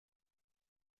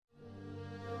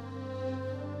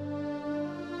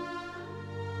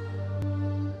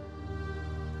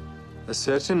A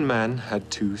certain man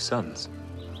had 2 sons.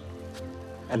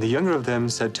 And the younger of them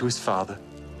said to his father,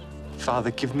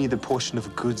 Father, give me the portion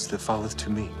of goods that falleth to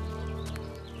me.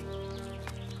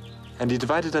 And he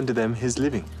divided unto them his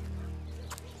living.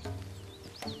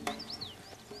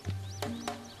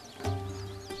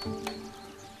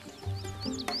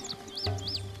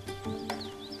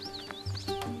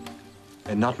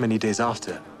 And not many days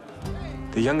after,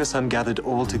 the younger son gathered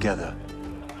all together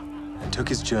and took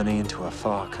his journey into a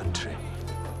far country,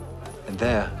 and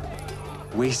there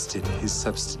wasted his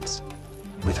substance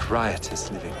with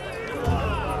riotous living.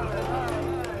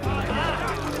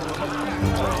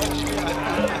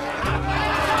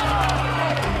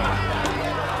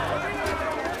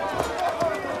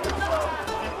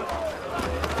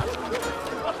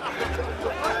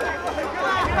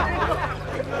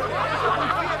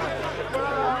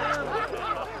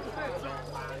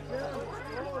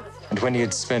 And when he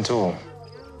had spent all,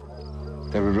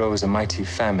 there arose a mighty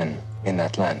famine in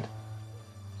that land,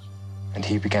 and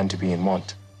he began to be in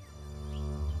want.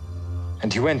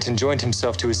 And he went and joined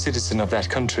himself to a citizen of that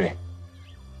country,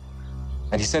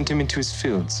 and he sent him into his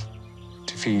fields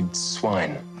to feed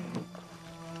swine.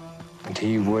 And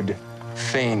he would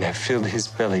fain have filled his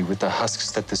belly with the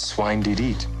husks that the swine did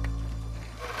eat,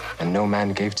 and no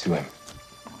man gave to him.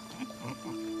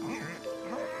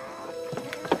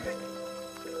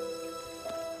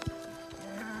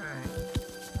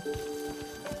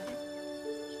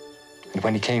 And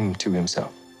when he came to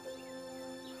himself,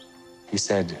 he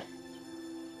said,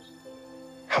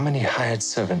 how many hired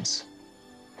servants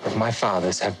of my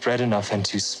father's have bread enough and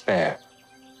to spare?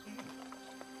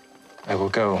 I will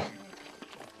go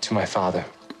to my father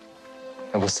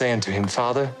and will say unto him,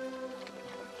 Father,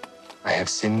 I have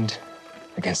sinned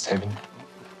against heaven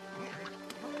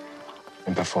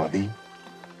and before thee,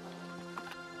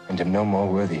 and am no more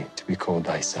worthy to be called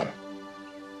thy son.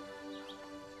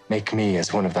 Make me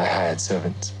as one of thy hired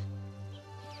servants.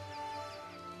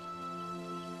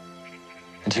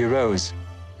 And he arose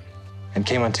and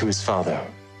came unto his father.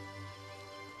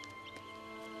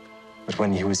 But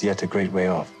when he was yet a great way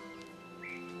off,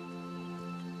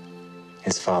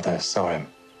 his father saw him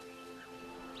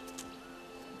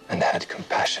and had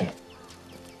compassion,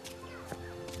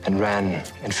 and ran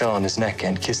and fell on his neck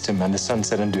and kissed him. And the son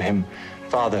said unto him,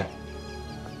 Father,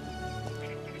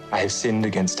 I have sinned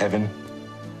against heaven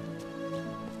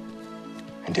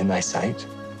and in thy sight,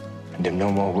 and am no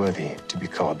more worthy to be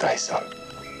called thy son.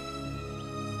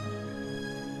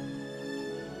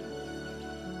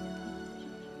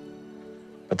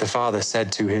 But the father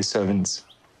said to his servants,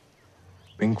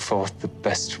 bring forth the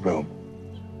best robe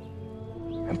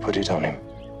and put it on him.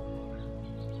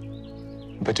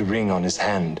 And put a ring on his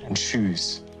hand and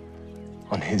shoes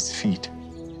on his feet.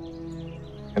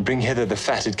 And bring hither the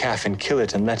fatted calf and kill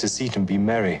it, and let us eat and be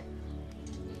merry.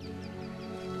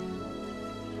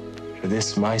 For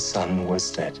this my son was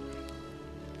dead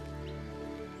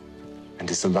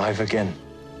and is alive again.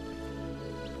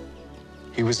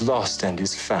 He was lost and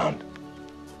is found.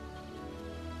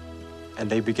 And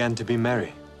they began to be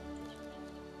merry.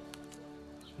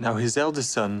 Now his eldest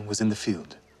son was in the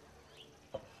field.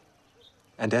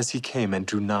 And as he came and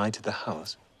drew nigh to the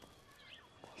house,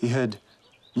 he heard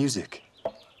music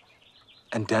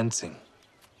and dancing.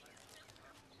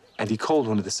 And he called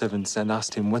one of the servants and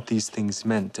asked him what these things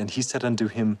meant. And he said unto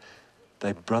him,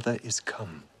 thy brother is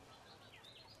come,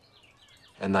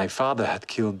 and thy father hath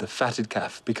killed the fatted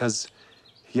calf, because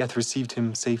he hath received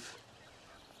him safe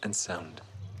and sound.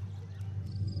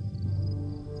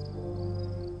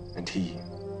 And he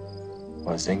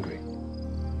was angry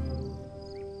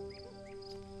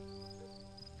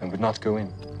and would not go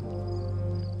in.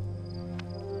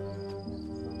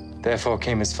 Therefore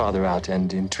came his father out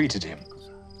and entreated him.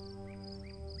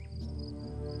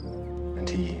 And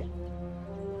he,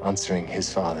 answering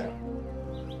his father,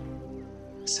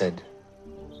 said,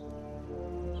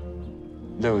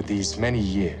 lo, these many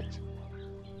years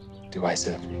do I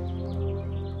serve thee.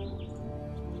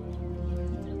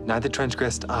 Neither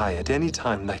transgressed I at any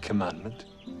time thy commandment,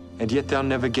 and yet thou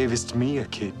never gavest me a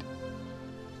kid,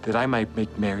 that I might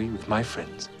make merry with my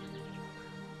friends.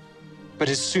 But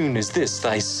as soon as this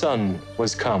thy son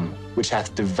was come, which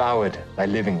hath devoured thy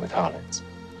living with harlots,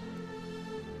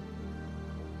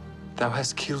 thou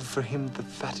hast killed for him the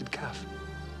fatted calf.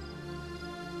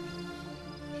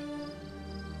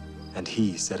 And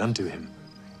he said unto him,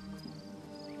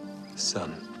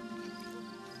 Son,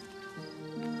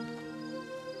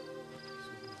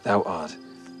 thou art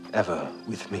ever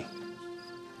with me,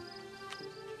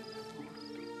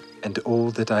 and all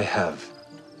that I have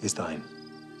is thine.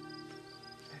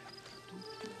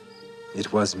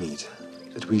 It was meet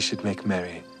that we should make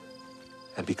merry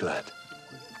and be glad.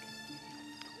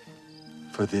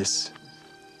 For this,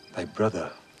 thy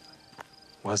brother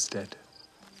was dead,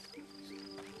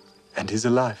 and is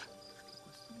alive,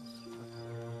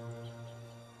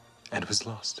 and was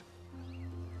lost,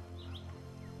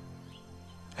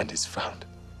 and is found.